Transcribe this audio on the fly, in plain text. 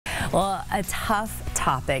Well, a tough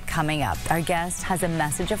topic coming up. Our guest has a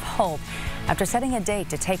message of hope after setting a date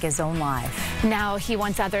to take his own life. Now he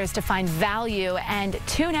wants others to find value and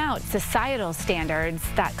tune out societal standards.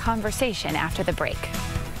 That conversation after the break.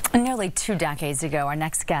 Nearly 2 decades ago, our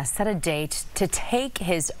next guest set a date to take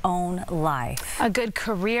his own life. A good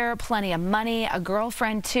career, plenty of money, a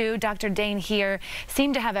girlfriend too. Dr. Dain Heer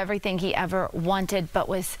seemed to have everything he ever wanted, but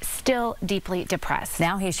was still deeply depressed.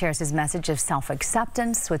 Now he shares his message of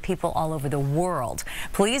self-acceptance with people all over the world.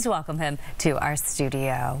 Please welcome him to our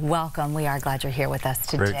studio. Welcome. We are glad you're here with us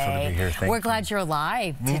today. Grateful to be here. Thank We're you. glad you're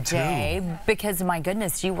alive today. Me too. Because, my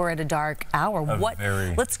goodness, you were at a dark hour.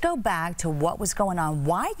 Let's go back to what was going on.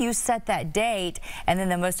 Why you set that date, and then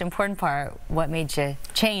the most important part, what made you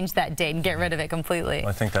change that date and get rid of it completely? Well,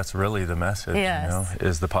 I think that's really the message, yes.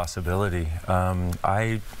 is the possibility.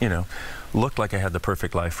 I looked like I had the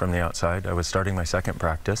perfect life from the outside. I was starting my second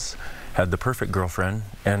practice, had the perfect girlfriend,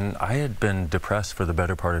 and I had been depressed for the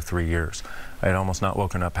better part of 3 years. I had almost not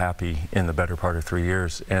woken up happy in the better part of 3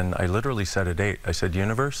 years, and I literally set a date. I said,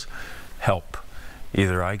 universe, help.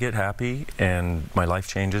 Either I get happy and my life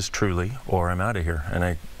changes truly, or I'm out of here. And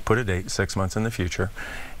I put a date 6 months in the future.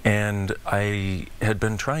 And I had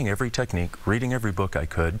been trying every technique, reading every book I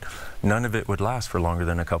could. None of it would last for longer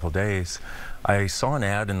than a couple days. I saw an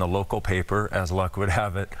ad in the local paper, as luck would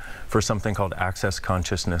have it, for something called Access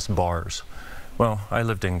Consciousness bars. Well, I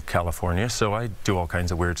lived in California, so I do all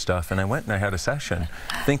kinds of weird stuff, and I went and I had a session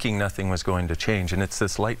thinking nothing was going to change, and it's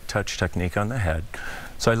this light touch technique on the head.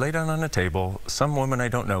 So I lay down on a table, some woman I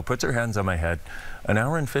don't know puts her hands on my head. An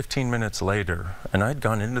hour and 15 minutes later, and I'd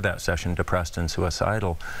gone into that session depressed and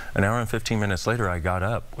suicidal, an hour and 15 minutes later I got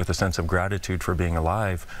up with a sense of gratitude for being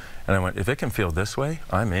alive, and I went, if it can feel this way,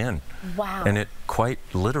 I'm in. Wow. And it quite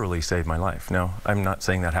literally saved my life. Now, I'm not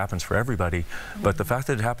saying that happens for everybody, but the fact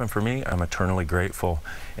that it happened for me, I'm eternally grateful.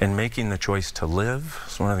 And making the choice to live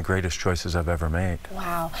is one of the greatest choices I've ever made.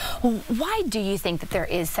 Wow. Why do you think that there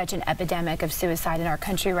is such an epidemic of suicide in our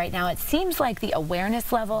country right now? It seems like the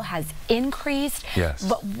awareness level has increased. Yes.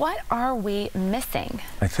 But what are we missing?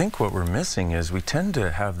 I think what we're missing is we tend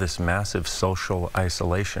to have this massive social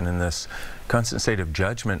isolation and this constant state of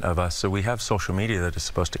judgment of us. So we have social media that is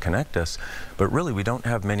supposed to connect us, but really we don't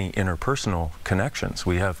have many interpersonal connections.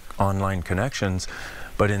 We have online connections,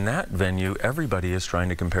 but in that venue, everybody is trying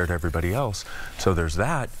to compare to everybody else. So there's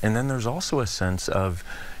that, and then there's also a sense of,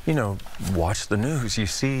 watch the news. You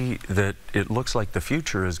see that it looks like the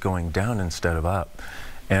future is going down instead of up.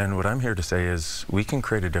 And what I'm here to say is we can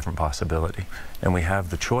create a different possibility, and we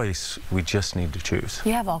have the choice. We just need to choose.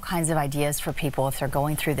 You have all kinds of ideas for people if they're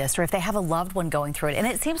going through this, or if they have a loved one going through it, and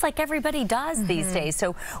it seems like everybody does these days.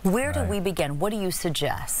 So where do we begin? What do you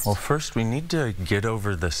suggest? Well, first we need to get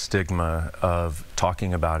over the stigma of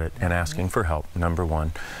talking about it and asking for help, number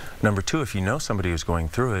one. Number two, if you know somebody who's going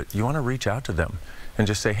through it, you want to reach out to them and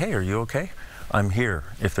just say, hey, are you okay? I'm here.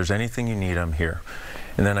 If there's anything you need, I'm here.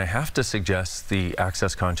 And then I have to suggest the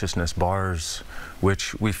Access Consciousness bars,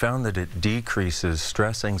 which we found that it decreases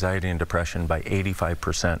stress, anxiety, and depression by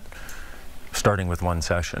 85%, starting with one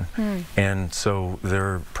session. And so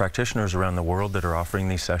there are practitioners around the world that are offering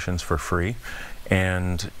these sessions for free,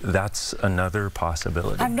 and that's another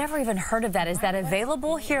possibility. I've never even heard of that. Is that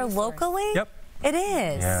available here locally? Yep. It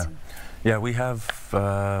is? Yeah. Yeah, we have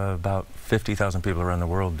about 50,000 people around the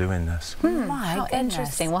world doing this. How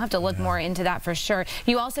interesting. We'll have to look more into that for sure.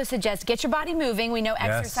 You also suggest get your body moving. We know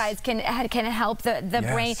exercise can help the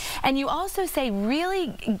brain. And you also say really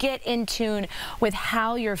get in tune with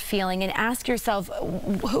how you're feeling and ask yourself,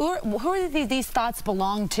 who do these thoughts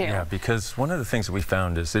belong to? Yeah, because one of the things that we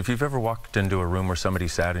found is if you've ever walked into a room where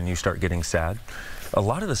somebody's sad and you start getting sad, a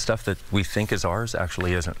lot of the stuff that we think is ours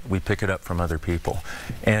actually isn't. We pick it up from other people.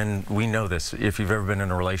 And we know this. If you've ever been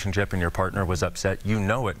in a relationship and your partner was upset, you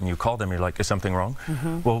know it, and you call them, you're like, is something wrong?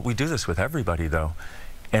 Well, we do this with everybody, though.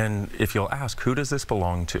 And if you'll ask, who does this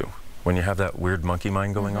belong to? When you have that weird monkey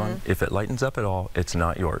mind going on, if it lightens up at all, it's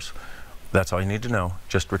not yours. That's all you need to know.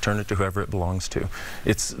 Just return it to whoever it belongs to.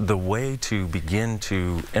 It's the way to begin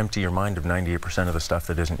to empty your mind of 98% of the stuff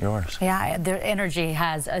that isn't yours. Yeah, their energy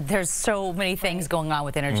has, there's so many things going on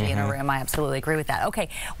with energy in a room. I absolutely agree with that. Okay,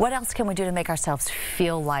 what else can we do to make ourselves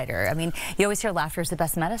feel lighter? I mean, you always hear laughter is the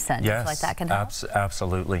best medicine. Yes, do you feel like that can help?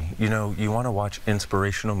 Absolutely. You know, you want to watch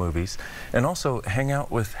inspirational movies and also hang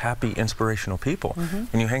out with happy, inspirational people.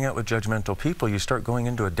 When you hang out with judgmental people, you start going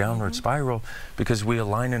into a downward spiral because we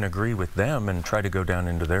align and agree with them and try to go down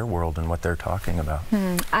into their world and what they're talking about.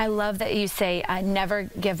 I love that you say never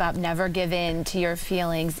give up, never give in to your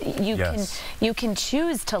feelings. You can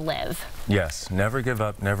choose to live. Yes, never give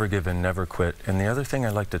up, never give in, never quit. And the other thing I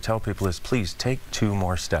like to tell people is please take 2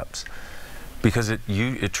 more steps. Because it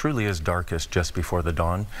truly is darkest just before the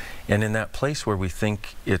dawn. And in that place where we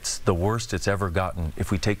think it's the worst it's ever gotten,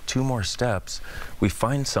 if we take 2 more steps, we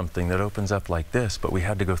find something that opens up like this, but we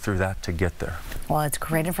had to go through that to get there. Well, it's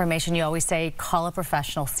great information. You always say call a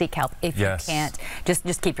professional, seek help. If you can't,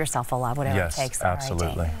 just keep yourself alive, whatever it takes.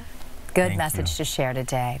 Absolutely. Good message to share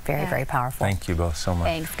today. Very, very powerful. Thank you both so much.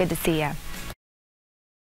 Thanks. Good to see you.